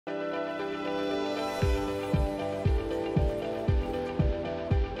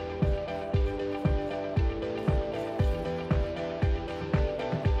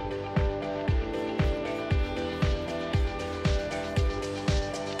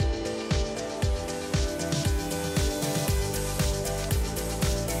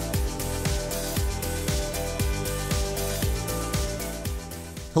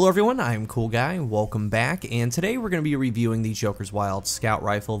Hello everyone, I'm Coolguy, welcome back, and today we're going to be reviewing the Joker's Wild Scout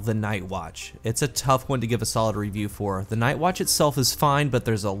Rifle, the Night Watch. It's a tough one to give a solid review for. The Night Watch itself is fine, but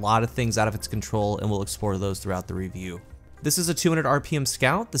there's a lot of things out of its control, and we'll explore those throughout the review. This is a 200 RPM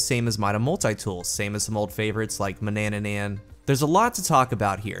Scout, the same as Mida multi-tool, same as some old favorites like Manananan. There's a lot to talk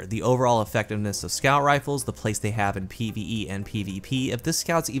about here, the overall effectiveness of scout rifles, the place they have in PvE and PvP, if this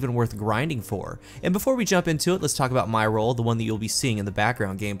scout's even worth grinding for. And before we jump into it, let's talk about my role, the one that you'll be seeing in the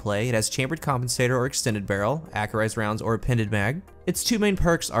background gameplay. It has chambered compensator or extended barrel, accurized rounds or appended mag. Its two main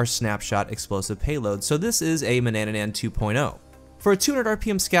perks are snapshot, explosive payload, so this is a Manananan 2.0. For a 200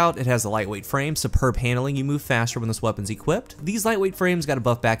 RPM Scout, it has a lightweight frame, superb handling, you move faster when this weapon's equipped. These lightweight frames got a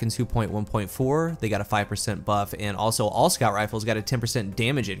buff back in 2.1.4, they got a 5% buff, and also all Scout rifles got a 10%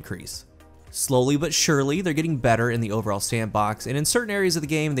 damage increase. Slowly but surely, they're getting better in the overall sandbox, and in certain areas of the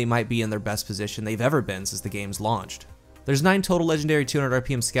game, they might be in their best position they've ever been since the game's launched. There's 9 total legendary 200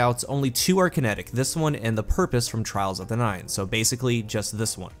 RPM Scouts, only 2 are kinetic, this one and the Purpose from Trials of the Nine, so basically just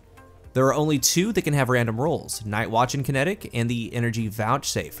this one. There are only 2 that can have random rolls, Night Watch and Kinetic, and the Energy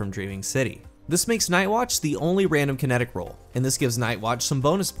Vouchsafe from Dreaming City. This makes Night Watch the only random kinetic roll, and this gives Night Watch some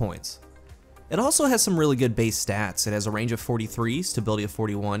bonus points. It also has some really good base stats. It has a range of 43, stability of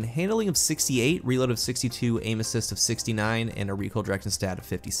 41, handling of 68, reload of 62, aim assist of 69, and a recoil direction stat of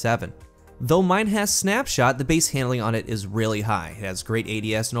 57. Though mine has Snapshot, the base handling on it is really high. It has great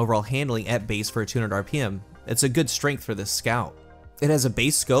ADS and overall handling at base for a 200 RPM. It's a good strength for this Scout. It has a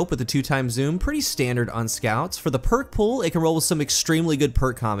base scope with a 2x zoom, pretty standard on Scouts. For the perk pool, it can roll with some extremely good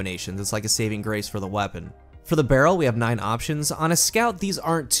perk combinations. It's like a saving grace for the weapon. For the barrel, we have 9 options. On a Scout, these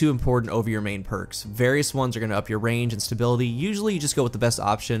aren't too important over your main perks. Various ones are going to up your range and stability. Usually you just go with the best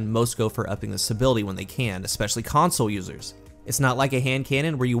option. Most go for upping the stability when they can, especially console users. It's not like a hand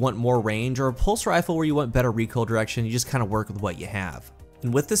cannon where you want more range, or a pulse rifle where you want better recoil direction. You just kind of work with what you have.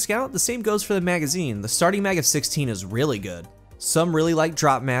 And with the Scout, the same goes for the magazine. The starting mag of 16 is really good. Some really like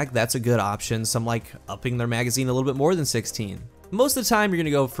drop mag, that's a good option. Some like upping their magazine a little bit more than 16. Most of the time, you're going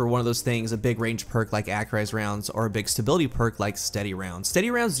to go for one of those things, a big range perk like accurized rounds or a big stability perk like steady rounds. Steady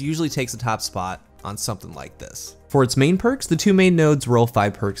rounds usually takes the top spot on something like this. For its main perks, the 2 main nodes roll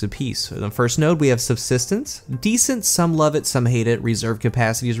 5 perks apiece. In the first node, we have Subsistence. Decent, some love it, some hate it. Reserve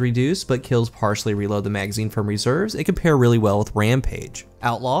capacity is reduced, but kills partially reload the magazine from reserves. It can pair really well with Rampage.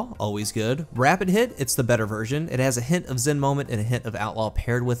 Outlaw, always good. Rapid Hit, it's the better version. It has a hint of Zen Moment and a hint of Outlaw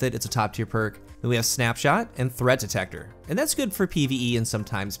paired with it. It's a top tier perk. Then we have Snapshot and Threat Detector, and that's good for PvE and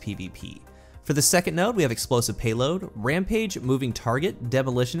sometimes PvP. For the second node, we have Explosive Payload, Rampage, Moving Target,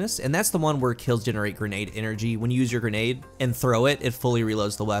 Demolitionist, and that's the one where kills generate grenade energy. When you use your grenade and throw it, it fully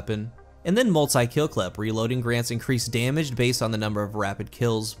reloads the weapon. And then Multi-Kill Clip, reloading grants increased damage based on the number of rapid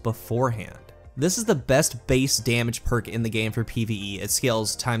kills beforehand. This is the best base damage perk in the game for PvE. It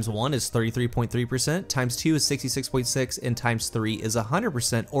scales ×1 is 33.3%, ×2 is 66.6%, and ×3 is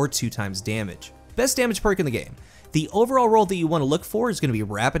 100% or 2 times damage. Best damage perk in the game. The overall roll that you want to look for is going to be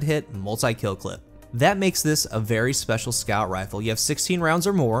Rapid Hit, Multi-Kill Clip. That makes this a very special Scout rifle. You have 16 rounds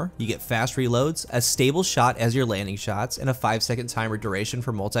or more, you get fast reloads, a stable shot as your landing shots, and a 5-second timer duration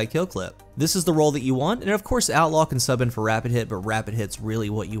for Multi-Kill Clip. This is the roll that you want, and of course Outlaw can sub in for Rapid Hit, but Rapid Hit's really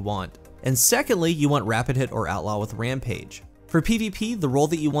what you want. And secondly, you want Rapid Hit or Outlaw with Rampage. For PvP, the role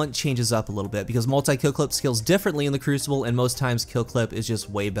that you want changes up a little bit because Multi-Kill Clip scales differently in the Crucible, and most times Kill Clip is just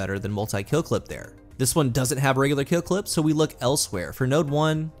way better than Multi-Kill Clip there. This one doesn't have regular kill clip, so we look elsewhere. For node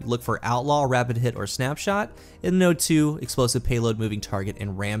 1, you look for Outlaw, Rapid Hit, or Snapshot. In node 2, Explosive Payload, Moving Target,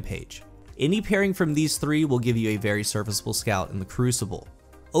 and Rampage. Any pairing from these 3 will give you a very serviceable Scout in the Crucible.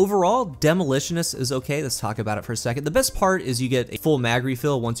 Overall, Demolitionist is okay. Let's talk about it for a second. The best part is you get a full mag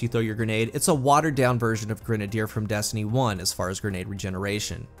refill once you throw your grenade. It's a watered down version of Grenadier from Destiny 1 as far as grenade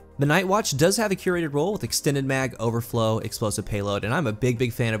regeneration. The Night Watch does have a curated roll with extended mag, overflow, explosive payload, and I'm a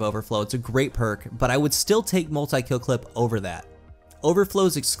big fan of overflow. It's a great perk, but I would still take Multi-Kill Clip over that. Overflow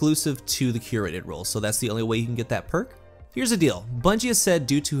is exclusive to the curated roll, so that's the only way you can get that perk. Here's the deal. Bungie has said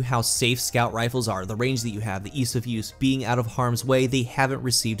due to how safe Scout rifles are, the range that you have, the ease of use, being out of harm's way, they haven't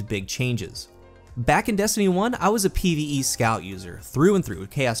received big changes. Back in Destiny 1, I was a PvE Scout user, through and through.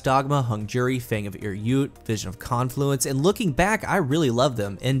 Chaos Dogma, Hung Jury, Fang of Ur-Yut, Vision of Confluence, and looking back, I really love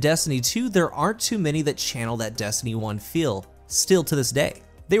them. In Destiny 2, there aren't too many that channel that Destiny 1 feel, still to this day.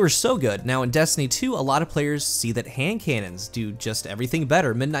 They were so good. Now in Destiny 2, a lot of players see that hand cannons do just everything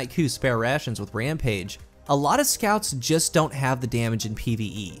better. Midnight Coup, Spare Rations with Rampage. A lot of Scouts just don't have the damage in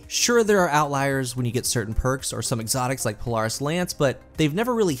PvE. Sure, there are outliers when you get certain perks or some exotics like Polaris Lance, but they've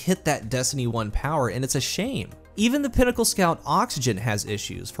never really hit that Destiny 1 power, and it's a shame. Even the Pinnacle Scout Oxygen has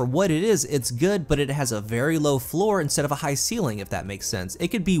issues. For what it is, it's good, but it has a very low floor instead of a high ceiling, if that makes sense. It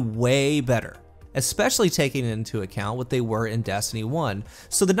could be way better, especially taking into account what they were in Destiny 1.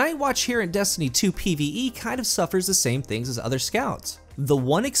 So the Night Watch here in Destiny 2 PvE kind of suffers the same things as other scouts. The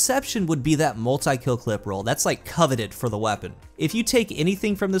one exception would be that multi-kill clip roll. That's like coveted for the weapon. If you take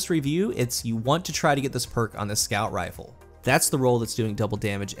anything from this review, it's you want to try to get this perk on the scout rifle. That's the roll that's doing double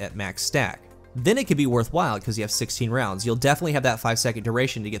damage at max stack. Then it could be worthwhile because you have 16 rounds. You'll definitely have that 5-second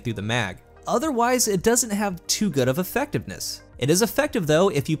duration to get through the mag. Otherwise, it doesn't have too good of effectiveness. It is effective though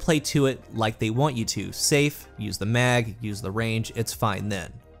if you play to it like they want you to. Safe, use the mag, use the range, it's fine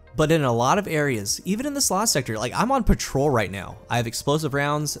then. But in a lot of areas, even in this last sector, like I'm on patrol right now. I have explosive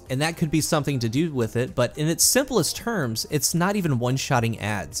rounds, and that could be something to do with it, but in its simplest terms, it's not even one-shotting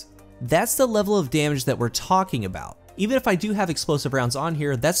ads. That's the level of damage that we're talking about. Even if I do have explosive rounds on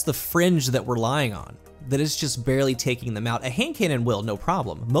here, that's the fringe that we're lying on. That is just barely taking them out. A hand cannon will, no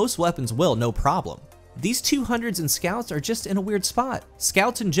problem. Most weapons will, no problem. These 200s and scouts are just in a weird spot.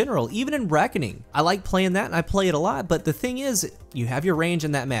 Scouts in general, even in Reckoning. I like playing that and I play it a lot, but the thing is, you have your range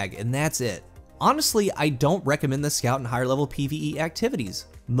in that mag and that's it. Honestly, I don't recommend the scout in higher level PvE activities.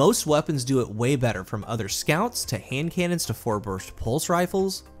 Most weapons do it way better, from other scouts to hand cannons to 4-burst pulse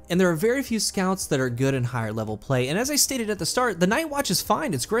rifles. And there are very few scouts that are good in higher level play, and as I stated at the start, the Night Watch is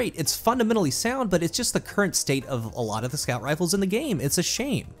fine, it's great, it's fundamentally sound, but it's just the current state of a lot of the scout rifles in the game. It's a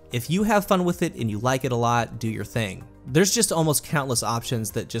shame. If you have fun with it and you like it a lot, do your thing. There's just almost countless options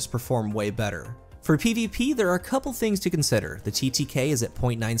that just perform way better. For PvP, there are a couple things to consider. The TTK is at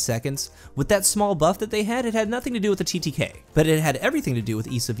 0.9 seconds. With that small buff that they had, it had nothing to do with the TTK, but it had everything to do with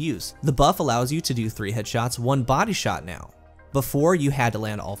ease of use. The buff allows you to do 3 headshots, 1 body shot now. Before, you had to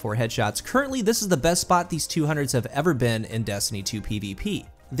land all 4 headshots. Currently, this is the best spot these 200s have ever been in Destiny 2 PvP.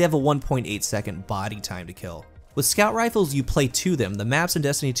 They have a 1.8 second body time to kill. With scout rifles, you play to them. The maps in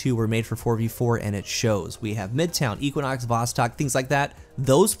Destiny 2 were made for 4v4 and it shows. We have Midtown, Equinox, Vostok, things like that.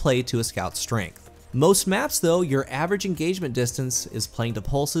 Those play to a scout's strength. Most maps though, your average engagement distance is playing to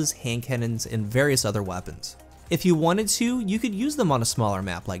pulses, hand cannons, and various other weapons. If you wanted to, you could use them on a smaller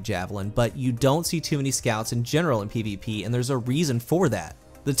map like Javelin, but you don't see too many scouts in general in PvP, and there's a reason for that.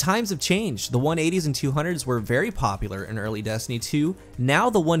 The times have changed. The 180s and 200s were very popular in early Destiny 2. Now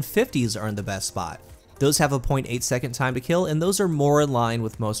the 150s are in the best spot. Those have a 0.8 second time to kill, and those are more in line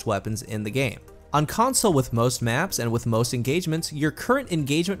with most weapons in the game. On console, with most maps and with most engagements, your current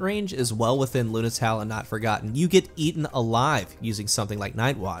engagement range is well within Lunatal and Not Forgotten. You get eaten alive using something like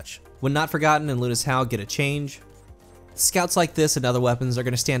Night Watch. When Not Forgotten and Lunatal get a change, scouts like this and other weapons are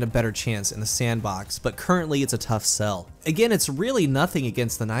going to stand a better chance in the sandbox, but currently it's a tough sell. Again, it's really nothing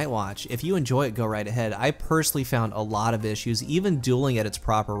against the Night Watch. If you enjoy it, go right ahead. I personally found a lot of issues, even dueling at its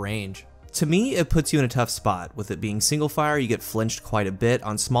proper range. To me, it puts you in a tough spot. With it being single fire, you get flinched quite a bit.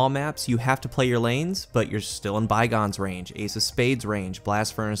 On small maps, you have to play your lanes, but you're still in Bygone's range, Ace of Spades range,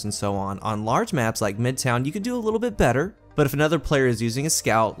 Blast Furnace, and so on. On large maps like Midtown, you could do a little bit better, but if another player is using a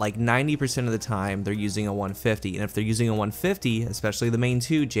scout, like 90% of the time, they're using a 150. And if they're using a 150, especially the main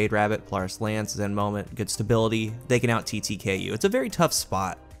two, Jade Rabbit, Polaris Lance, Zen Moment, good stability, they can out TTK you. It's a very tough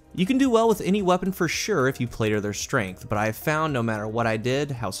spot. You can do well with any weapon for sure if you play to their strength, but I have found no matter what I did,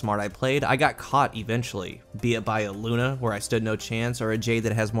 how smart I played, I got caught eventually, be it by a Luna where I stood no chance or a Jade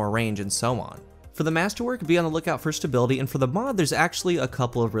that has more range and so on. For the masterwork, be on the lookout for stability, and for the mod, there's actually a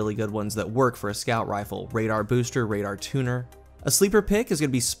couple of really good ones that work for a scout rifle: radar booster, radar tuner. A sleeper pick is going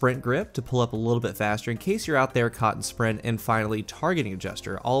to be sprint grip to pull up a little bit faster in case you're out there caught in sprint, and finally targeting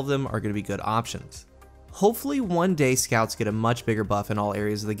adjuster. All of them are going to be good options. Hopefully one day scouts get a much bigger buff in all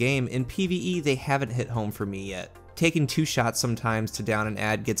areas of the game. In PvE, they haven't hit home for me yet. Taking 2 shots sometimes to down an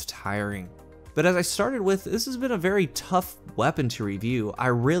ad gets tiring. But as I started with, this has been a very tough weapon to review. I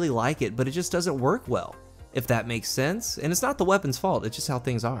really like it, but it just doesn't work well, if that makes sense. And it's not the weapon's fault, it's just how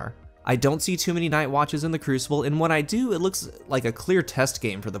things are. I don't see too many Night Watches in the Crucible, and when I do, it looks like a clear test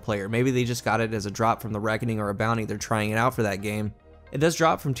game for the player. Maybe they just got it as a drop from the Reckoning or a bounty, they're trying it out for that game. It does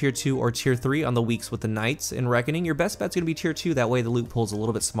drop from tier 2 or tier 3 on the weeks with the Knights. In Reckoning, your best bet's going to be tier 2, that way the loot pool's a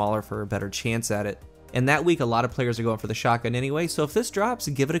little bit smaller for a better chance at it. And that week, a lot of players are going for the shotgun anyway, so if this drops,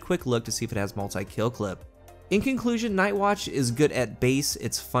 give it a quick look to see if it has multi-kill clip. In conclusion, Night Watch is good at base,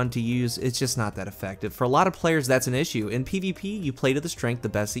 it's fun to use, it's just not that effective. For a lot of players, that's an issue. In PvP, you play to the strength the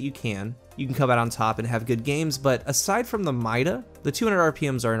best that you can can come out on top and have good games, but aside from the Mida, the 200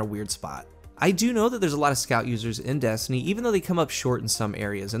 RPMs are in a weird spot. I do know that there's a lot of scout users in Destiny, even though they come up short in some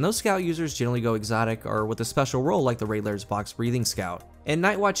areas, and those scout users generally go exotic or with a special role like the Raidler's Box Breathing Scout. And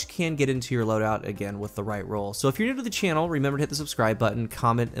Nightwatch can get into your loadout again with the right role. So if you're new to the channel, remember to hit the subscribe button,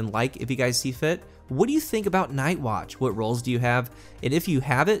 comment, and like if you guys see fit. What do you think about Nightwatch? What roles do you have? And if you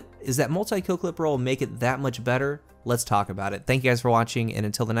have it, is that multi-kill clip role make it that much better? Let's talk about it. Thank you guys for watching, and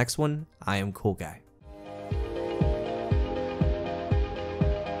until the next one, I am Coolguy.